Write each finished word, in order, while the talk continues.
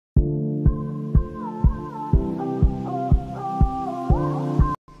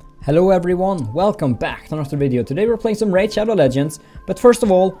Hello everyone, welcome back to another video. Today we're playing some Raid Shadow Legends, but first of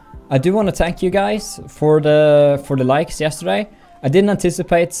all, I do want to thank you guys for the likes yesterday. I didn't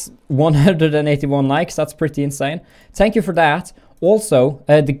anticipate 181 likes, that's pretty insane. Thank you for that. Also,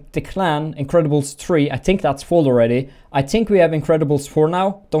 the clan Incredibles 3, I think that's full already. I think we have Incredibles 4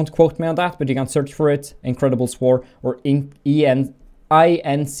 now, don't quote me on that, but you can search for it, Incredibles 4 or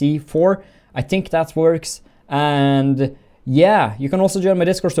INC4. I think that works, and yeah, you can also join my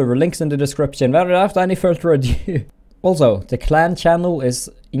Discord server, links in the description. Without any further ado. Also, the clan channel is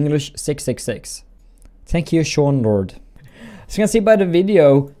English 666. Thank you, Sean Lord. As you can see by the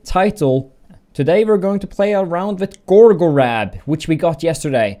video title, today we're going to play around with GORGORAB, which we got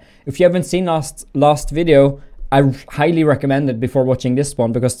yesterday. If you haven't seen last video, I highly recommend it before watching this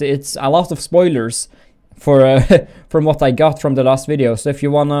one, because it's a lot of spoilers for from what I got from the last video. So if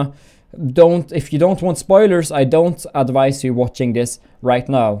you wanna if you don't want spoilers, I don't advise you watching this right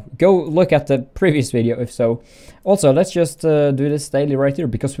now. Go look at the previous video if so. Also, let's just do this daily right here,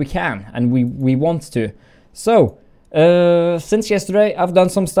 because we can and we want to. So since yesterday I've done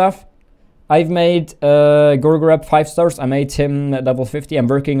some stuff. I've made GORGORAB 5 stars. I made him level 50. I'm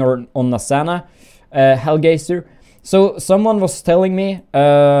working on Nasana, Hellgeister. So someone was telling me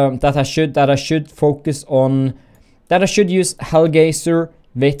that I should focus on that I should use Hellgeister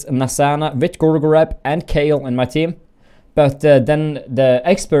with Nasana, with GORGORAB and Kale in my team. But then the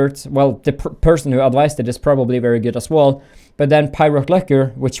expert, well, the person who advised it is probably very good as well. But then Pirate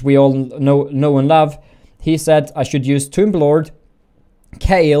Lucker, which we all know and love, he said I should use Tomb Lord,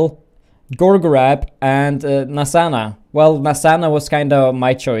 Kale, GORGORAB and Nasana. Well, Nasana was kind of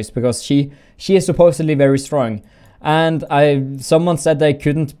my choice because she is supposedly very strong. And someone said they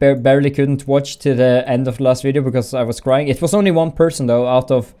barely couldn't watch to the end of the last video because I was crying. It was only one person though, out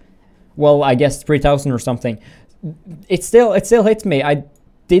of, well, I guess 3,000 or something. It still hit me. I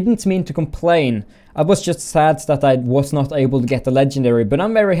didn't mean to complain. I was just sad that I was not able to get the legendary, but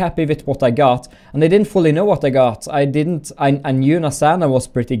I'm very happy with what I got. And I didn't fully know what I got. I knew Nasana was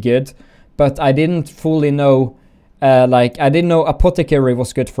pretty good, but I didn't fully know. I didn't know Apothecary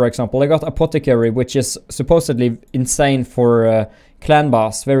was good, for example. I got Apothecary, which is supposedly insane for clan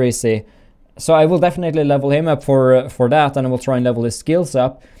boss, very easy. So I will definitely level him up for that, and I will try and level his skills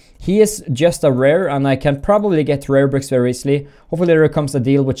up. He is just a rare, and I can probably get rare books very easily. Hopefully there comes a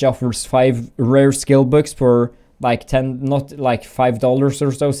deal which offers 5 rare skill books for like 10, not like $5 or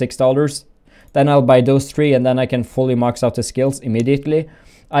so, $6. Then I'll buy those 3, and then I can fully max out the skills immediately.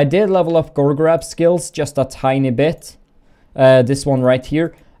 I did level up GORGORAB skills just a tiny bit. This one right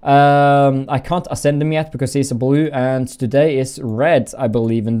here. I can't ascend him yet because he's a blue, and today is red, I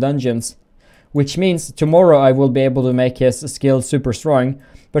believe, in dungeons. Which means tomorrow I will be able to make his skills super strong.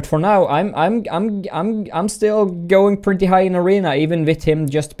 But for now, I'm still going pretty high in arena, even with him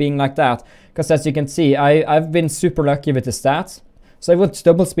just being like that. Because as you can see, I've been super lucky with the stats. So I went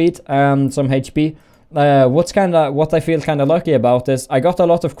double speed and some HP. What I feel kind of lucky about is I got a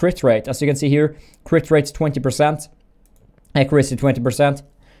lot of crit rate. As you can see here, crit rate 20%, accuracy 20%,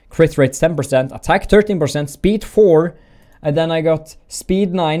 crit rate 10%, attack 13%, speed 4, and then I got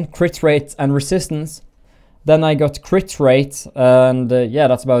speed 9, crit rate and resistance. Then I got crit rate, and yeah,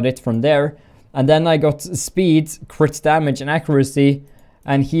 that's about it from there. And then I got speed, crit damage and accuracy,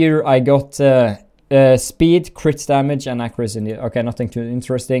 and here I got speed, crit damage and accuracy. Okay, nothing too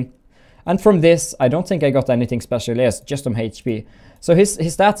interesting. And from this, I don't think I got anything special, yes, just some HP. So his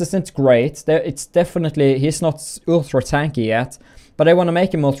stats isn't great. It's definitely, he's not ultra tanky yet, but I want to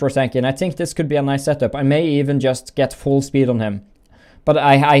make him ultra tanky, and I think this could be a nice setup. I may even just get full speed on him, but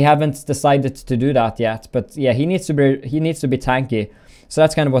I haven't decided to do that yet. But yeah, he needs to be tanky. So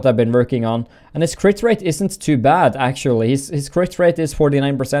that's kind of what I've been working on. And his crit rate isn't too bad, actually. His crit rate is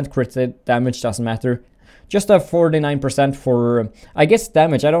 49%, crit damage doesn't matter. Just a 49% for, I guess,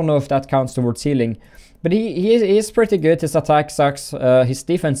 damage. I don't know if that counts towards healing. But he is pretty good. His attack sucks. His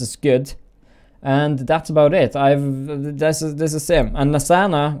defense is good. And that's about it. This is him. And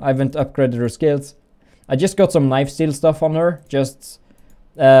Nasana, I haven't upgraded her skills. I just got some knife steal stuff on her. Just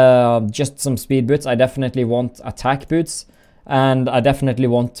some speed boots. I definitely want attack boots. And I definitely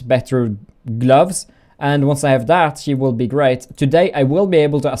want better gloves. And once I have that, she will be great. Today, I will be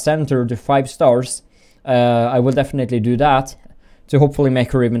able to ascend her to 5 stars. I will definitely do that to hopefully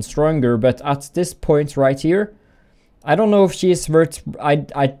make her even stronger, but at this point right here, I don't know if she is worth.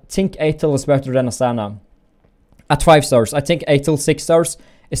 I think Atel is better than Asana at 5 stars. I think Atel 6 stars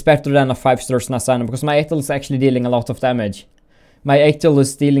is better than a 5 stars Asana, because my Atel is actually dealing a lot of damage. My Atel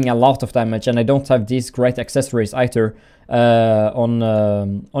is dealing a lot of damage, and I don't have these great accessories either. On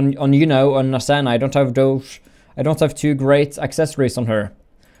Asana, I don't have those. I don't have 2 great accessories on her.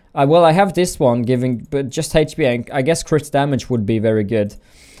 Well, I have this one giving, but just HP. I guess crit damage would be very good.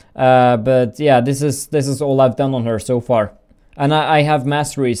 But yeah, this is all I've done on her so far. And I have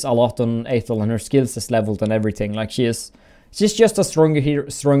masteries a lot on Aethel, and her skills is leveled and everything. Like she's just a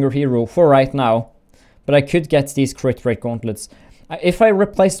stronger hero for right now. But I could get these crit rate gauntlets. If I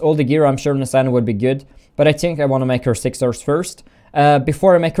replaced all the gear, I'm sure Nasana would be good. But I think I want to make her 6 stars first.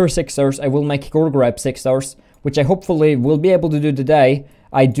 Before I make her 6 stars, I will make GORGORAB 6 stars, which I hopefully will be able to do today.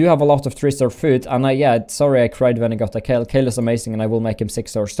 I do have a lot of 3-star food, and sorry I cried when I got a Kale. Kale is amazing, and I will make him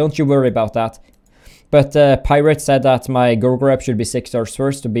 6 stars. Don't you worry about that. But Pirate said that my GORGORAB should be 6 stars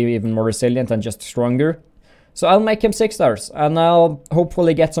first to be even more resilient and just stronger. So I'll make him 6 stars, and I'll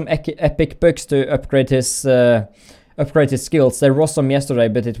hopefully get some epic books to upgrade his skills. There was some yesterday,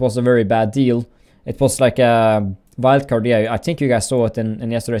 but it was a very bad deal. It was like a wildcard. Yeah, I think you guys saw it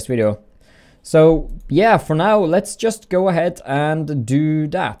in yesterday's video. So yeah, for now, let's just go ahead and do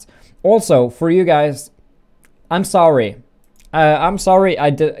that. Also, for you guys, I'm sorry. I'm sorry.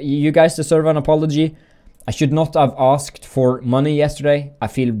 You guys deserve an apology. I should not have asked for money yesterday. I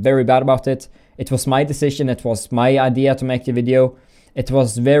feel very bad about it. It was my decision. It was my idea to make the video. It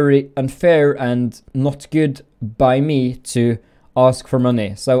was very unfair and not good by me to ask for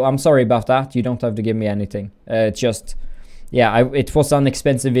money. So I'm sorry about that. You don't have to give me anything. Just, yeah, it was an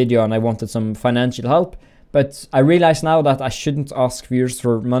expensive video and I wanted some financial help. But I realize now that I shouldn't ask viewers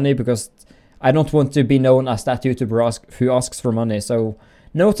for money because I don't want to be known as that YouTuber who asks for money. So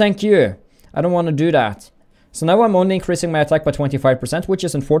no thank you. I don't want to do that. So now I'm only increasing my attack by 25%, which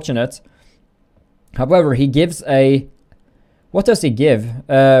is unfortunate. However, he gives a... What does he give?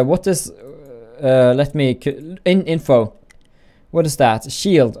 What is... let me... info. What is that?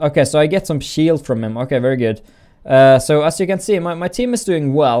 Shield. Okay, so I get some shield from him. Okay, very good. So as you can see, my team is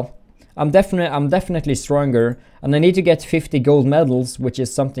doing well. I'm definitely stronger. And I need to get 50 gold medals, which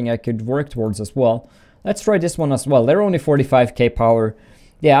is something I could work towards as well. Let's try this one as well. They're only 45k power.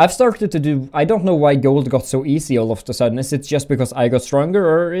 Yeah, I've started to do... I don't know why gold got so easy all of a sudden. Is it just because I got stronger,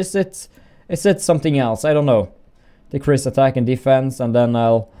 or is it something else? I don't know. Decrease attack and defense, and then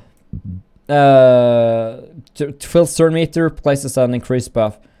I'll... fill turn meter places an increased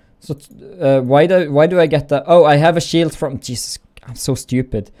buff. So why do I get that? Oh, I have a shield from... Jesus, I'm so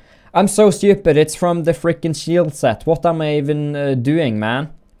stupid. I'm so stupid. It's from the freaking shield set. What am I even doing,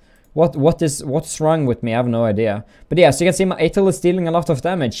 man? What's wrong with me? I have no idea. But yeah, so you can see my Aethel is dealing a lot of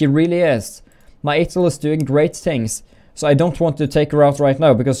damage. She really is. My Aethel is doing great things. So I don't want to take her out right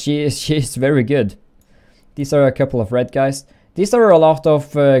now because she is very good. These are a couple of red guys. These are a lot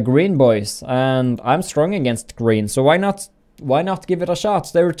of green boys, and I'm strong against green. So why not give it a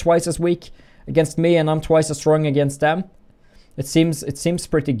shot? They're twice as weak against me, and I'm twice as strong against them. It seems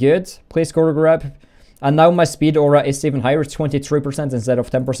pretty good. Please GORGORAB. And now my speed aura is even higher. It's 23% instead of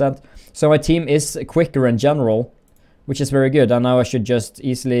 10%. So my team is quicker in general, which is very good. And now I should just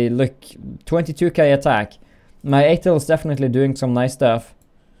easily look 22k attack. My Aethel is definitely doing some nice stuff.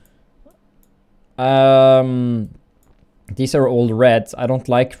 These are all red. I don't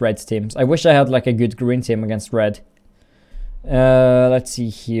like red teams. I wish I had like a good green team against red. Let's see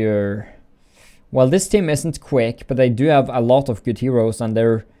here. Well, this team isn't quick, but they do have a lot of good heroes, and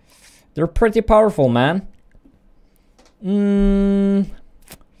they're pretty powerful, man. I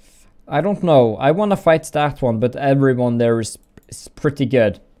don't know. I want to fight that one, but everyone there is pretty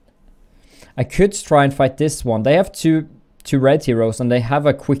good. I could try and fight this one. They have two red heroes, and they have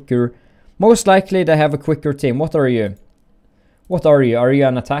a quicker... Most likely, they have a quicker team. What are you? What are you? Are you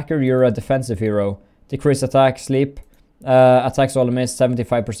an attacker? You're a defensive hero. Decrease attack, sleep. Attacks all miss,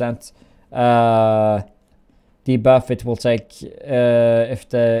 75%. Debuff it will take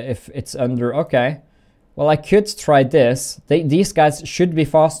if it's under. Okay, well I could try this. These guys should be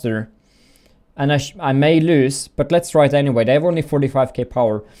faster, and I may lose, but let's try it anyway. They have only 45k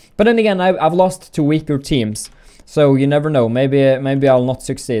power, but then again I've lost to weaker teams, so you never know. Maybe I'll not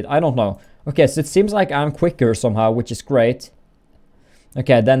succeed. I don't know. Okay, so it seems like I'm quicker somehow, which is great.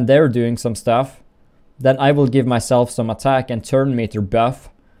 Okay, then they're doing some stuff. Then I will give myself some attack and turn meter buff.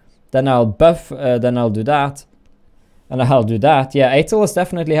 Then I'll buff, then I'll do that. And I'll do that. Yeah, Aethel is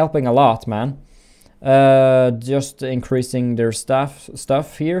definitely helping a lot, man. Just increasing their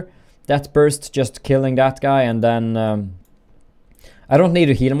stuff here. That burst, just killing that guy. And then I don't need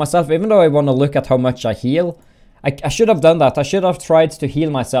to heal myself. Even though I want to look at how much I heal. I should have done that. I should have tried to heal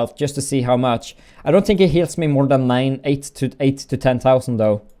myself just to see how much. I don't think it heals me more than 8 to 10,000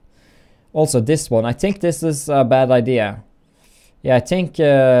 though. Also this one. I think this is a bad idea. Yeah, I think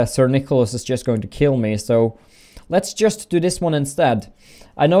Sir Nicholas is just going to kill me, so let's just do this one instead.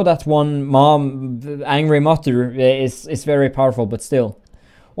 I know that one Angry Mother is very powerful, but still.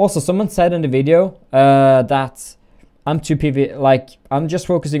 Also, someone said in the video that I'm too PV, like, I'm just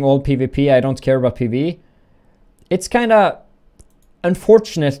focusing all PvP, I don't care about PvE. It's kind of,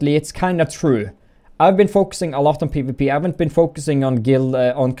 unfortunately, it's kind of true. I've been focusing a lot on PvP. I haven't been focusing on guild,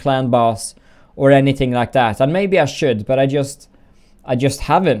 on clan boss, or anything like that. And maybe I should, but I just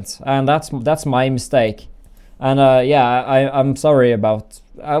haven't, and that's my mistake. And yeah, I'm sorry about.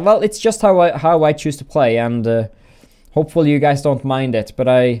 Well, it's just how I choose to play, and hopefully you guys don't mind it. But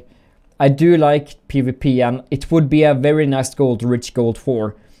I do like PvP, and it would be a very nice goal to reach gold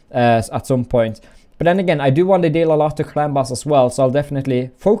 4 at some point. But then again, I do want to deal a lot to clan boss as well, so I'll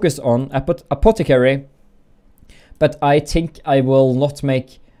definitely focus on apothecary. But I think I will not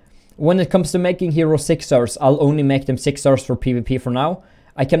make, when it comes to making hero 6 stars, I'll only make them 6 stars for PvP for now.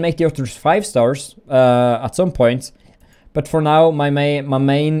 I can make the others 5 stars at some point, but for now my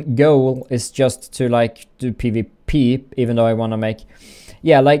main goal is just to like do PvP, even though I want to make,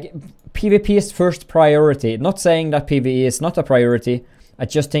 yeah, like PvP is first priority. Not saying that PvE is not a priority, I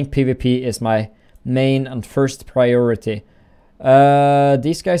just think PvP is my main and first priority.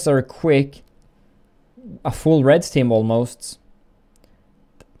 These guys are quick. A full red team almost.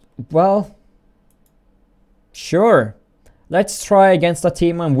 Well, sure. Let's try against a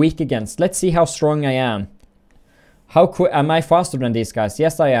team I'm weak against. Let's see how strong I am. How quick am I faster than these guys?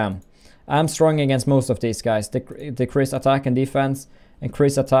 Yes, I am. I'm strong against most of these guys. Decrease attack and defense,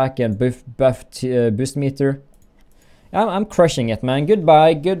 increase attack and buff boost meter. I'm crushing it, man.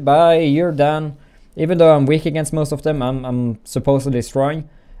 Goodbye, goodbye. You're done. Even though I'm weak against most of them, I'm supposedly strong.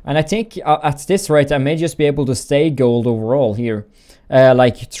 And I think at this rate, I may just be able to stay gold overall here.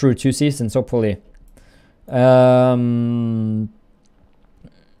 Like through 2 seasons, hopefully. I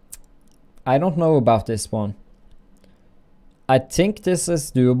don't know about this one. I think this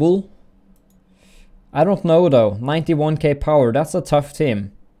is doable. I don't know though. 91k power, that's a tough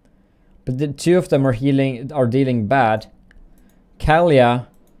team. But the 2 of them are dealing bad. Kalia,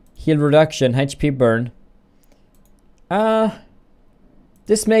 heal reduction, HP burn.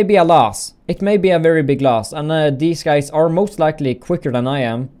 This may be a loss. It may be a very big loss, and these guys are most likely quicker than I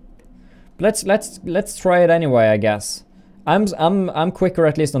am. Let's try it anyway, I guess. I'm quicker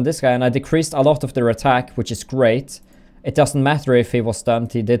at least on this guy, and I decreased a lot of their attack, which is great. It doesn't matter if he was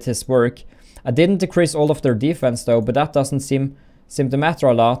stunned, he did his work. I didn't decrease all of their defense though, but that doesn't seem to matter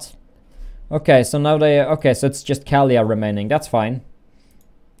a lot. Okay, so now okay, so it's just Kalia remaining. That's fine.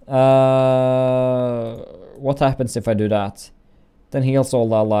 What happens if I do that? Then heals all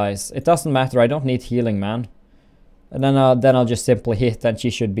the allies. It doesn't matter, I don't need healing, man. And then I'll just simply hit and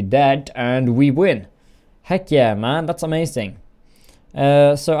she should be dead and we win. Heck yeah, man, that's amazing.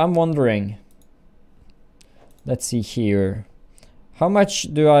 So I'm wondering. Let's see here. How much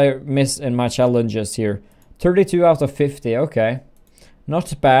do I miss in my challenges here? 32 out of 50, okay.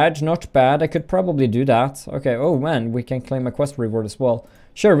 Not bad, not bad. I could probably do that. Okay, oh man, we can claim a quest reward as well.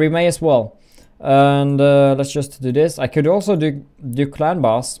 Sure, we may as well. And let's just do this. I could also do clan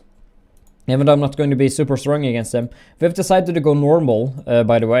boss, even though I'm not going to be super strong against them. We've decided to go normal,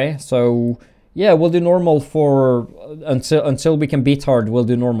 by the way. So yeah, we'll do normal for until we can beat hard. We'll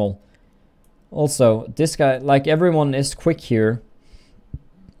do normal. Also, this guy, like everyone is quick here,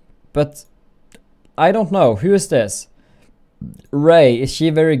 but I don't know who is this. Ray, is she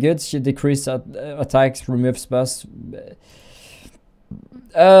very good? She decreases attacks, removes buffs.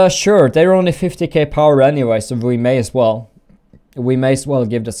 Sure, they're only 50k power anyway, so we may as well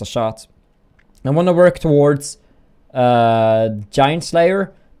give this a shot. I want to work towards Giant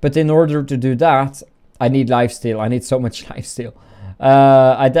Slayer, but in order to do that, I need lifesteal. I need so much lifesteal.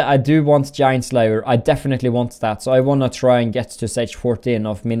 I do want Giant Slayer. I definitely want that, so I want to try and get to stage 14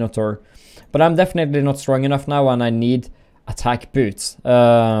 of Minotaur. But I'm definitely not strong enough now, and I need attack boots.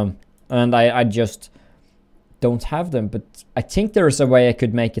 And I just don't have them, but I think there is a way I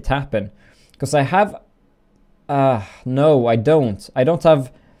could make it happen, because I have no, I don't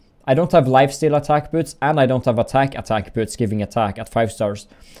have lifesteal attack boots, and I don't have attack boots giving attack at 5 stars.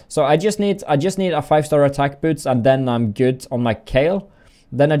 So I just need a 5-star attack boots, and then I'm good on my Kale.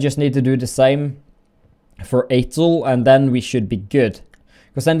 Then I just need to do the same for Atel, and then we should be good,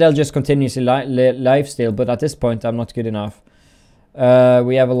 because then they'll just continuously lifesteal, but at this point I'm not good enough.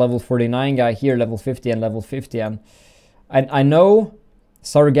 We have a level 49 guy here, level 50 and level 50, and I know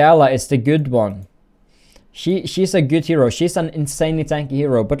Sargala is the good one. She's a good hero. She's an insanely tanky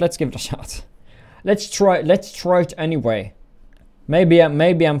hero, but let's give it a shot. Let's try it anyway. Maybe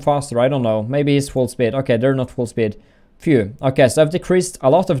I'm faster, I don't know. Maybe he's full speed. Okay, they're not full speed. Phew. Okay, so I've decreased a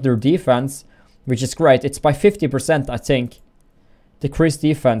lot of their defense, which is great. It's by 50%, I think. Decreased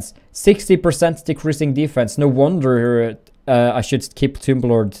defense. 60% decreasing defense. No wonder I should keep Tomb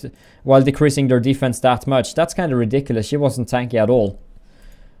Lord while decreasing their defense that much. That's kind of ridiculous. She wasn't tanky at all.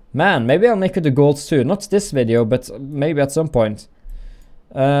 Man, maybe I'll make it the golds too. Not this video, but maybe at some point.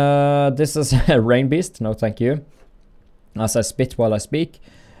 This is a Rain Beast. No, thank you. As I spit while I speak.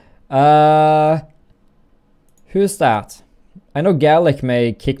 Who's that? I know Gallic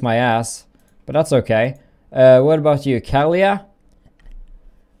may kick my ass, but that's okay. What about you, Kalia?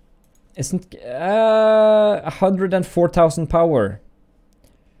 Isn't 104,000 power.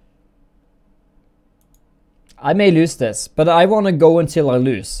 I may lose this, but I want to go until I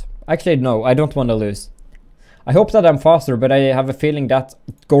lose. Actually, no, I don't want to lose. I hope that I'm faster, but I have a feeling that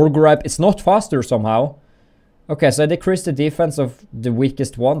GORGORAB is not faster somehow. Okay, so I decreased the defense of the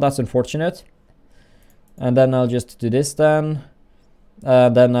weakest one. That's unfortunate. And then I'll just do this then.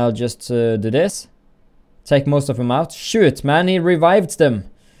 Then I'll just do this. Take most of them out. Shoot, man, he revived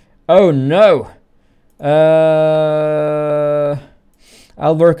them. Oh no.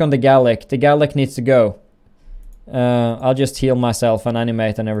 I'll work on the Gallic. The Gallic needs to go. I'll just heal myself and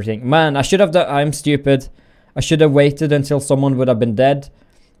animate and everything. Man, I should have done... I'm stupid. I should have waited until someone would have been dead.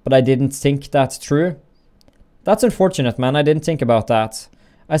 But I didn't think that through. That's unfortunate, man. I didn't think about that.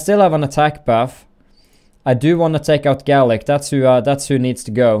 I still have an attack buff. I do want to take out Gallic. That's who needs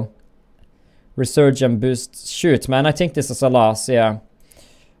to go. Resurge and boost. Shoot, man. I think this is a loss, yeah.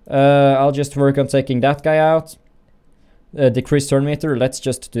 I'll just work on taking that guy out. Decrease turn meter. Let's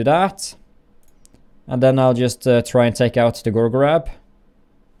just do that. And then I'll just try and take out the GORGORAB.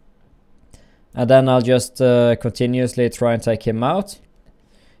 And then I'll just continuously try and take him out.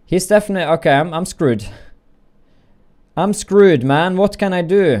 He's definitely... Okay, I'm screwed. I'm screwed, man. What can I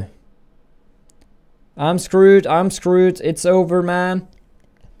do? I'm screwed. I'm screwed. It's over, man.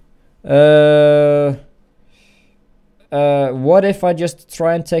 What if I just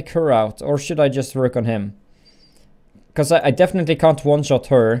try and take her out? Or should I just work on him? Because I definitely can't one-shot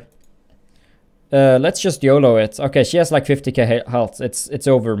her. Let's just YOLO it. Okay, she has like 50k health. It's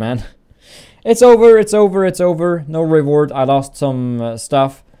over, man. It's over, it's over, it's over. No reward. I lost some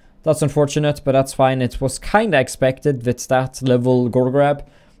stuff. That's unfortunate, but that's fine. It was kind of expected with that level GORGORAB.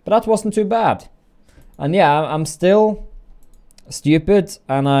 But that wasn't too bad. And yeah, I'm still stupid.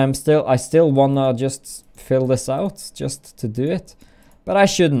 And I still wanna just fill this out. Just to do it. But I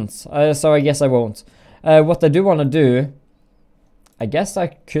shouldn't. So I guess I won't. What I do want to do... I guess I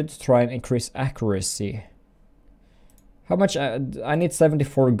could try and increase accuracy. How much? I need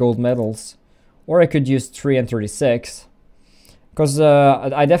 74 gold medals. Or I could use 3 and 36. Because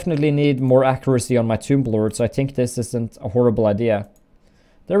I definitely need more accuracy on my Tomb Lord. So I think this isn't a horrible idea.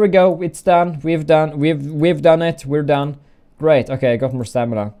 There we go. It's done. We've done it. We're done. Great. Okay, I got more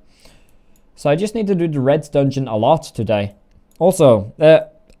stamina. So I just need to do the red dungeon a lot today. Also,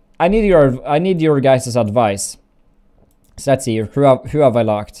 I need your guys' advice. So let's see here. Who have I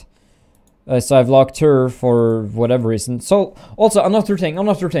locked? So I've locked her for whatever reason. So also another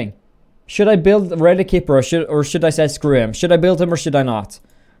thing. Should I build Relic Keeper or should I say screw him? Should I build him or should I not?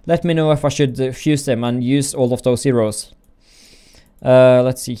 Let me know if I should fuse him and use all of those heroes.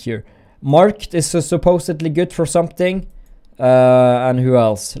 Let's see here. Marked is supposedly good for something. And who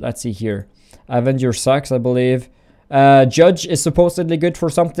else? Let's see here. Avenger sucks, I believe. Judge is supposedly good for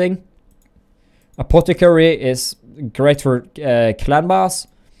something. Apothecary is great for clan boss.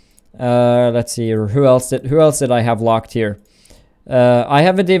 Let's see here. Who else did I have locked here? I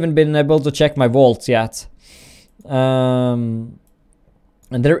haven't even been able to check my vaults yet. And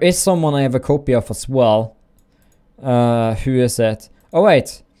there is someone I have a copy of as well. Who is it? Oh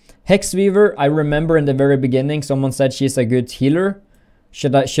wait, Hexweaver. I remember in the very beginning someone said she's a good healer.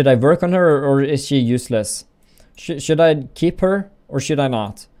 Should I work on her or is she useless? Should I keep her or should I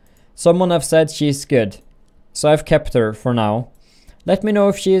not? Someone have said she's good, so I've kept her for now. Let me know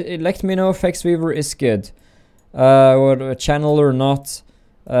if Hexweaver is good. Or channel or not.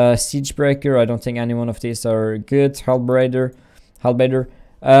 Siegebreaker. I don't think any one of these are good. Halbeider.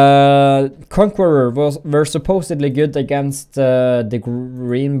 Conqueror were supposedly good against the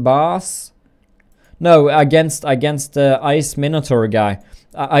green boss. No, against the ice minotaur guy.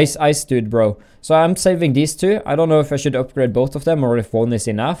 Ice dude, bro. So I'm saving these two. I don't know if I should upgrade both of them or if one is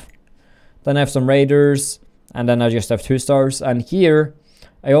enough. Then I have some raiders. And then I just have 2 stars. And here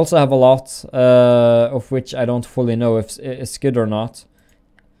I also have a lot of which I don't fully know if it's good or not.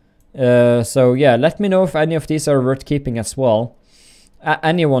 So yeah, let me know if any of these are worth keeping as well.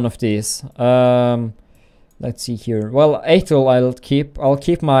 Any one of these. Let's see here. Well, Aethel I'll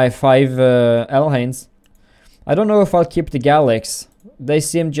keep my 5 Elhains. I don't know if I'll keep the Gallics. They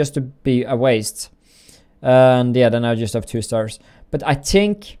seem just to be a waste. And yeah, then I just have 2 stars. But I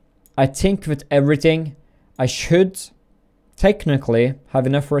think with everything, I should technically have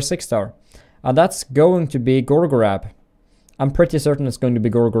enough for a 6-star. And that's going to be GORGORAB. I'm pretty certain it's going to be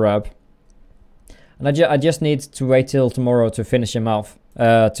GORGORAB. And I just need to wait till tomorrow to finish him off.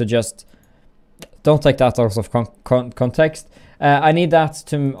 To just... Don't take that out of context. I need that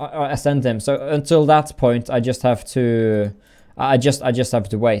to ascend him. So until that point, I just have to... I just have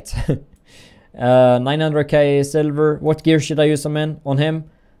to wait. 900k silver. What gear should I use him in on him?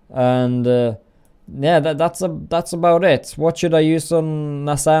 And yeah, that's about it. What should I use on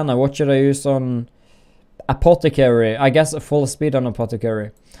Nasana? What should I use on Apothecary? I guess a full speed on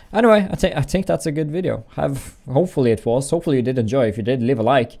Apothecary. Anyway, I think that's a good video. Hopefully it was. Hopefully you did enjoy. If you did, leave a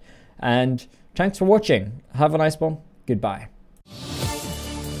like. And thanks for watching. Have a nice one. Goodbye.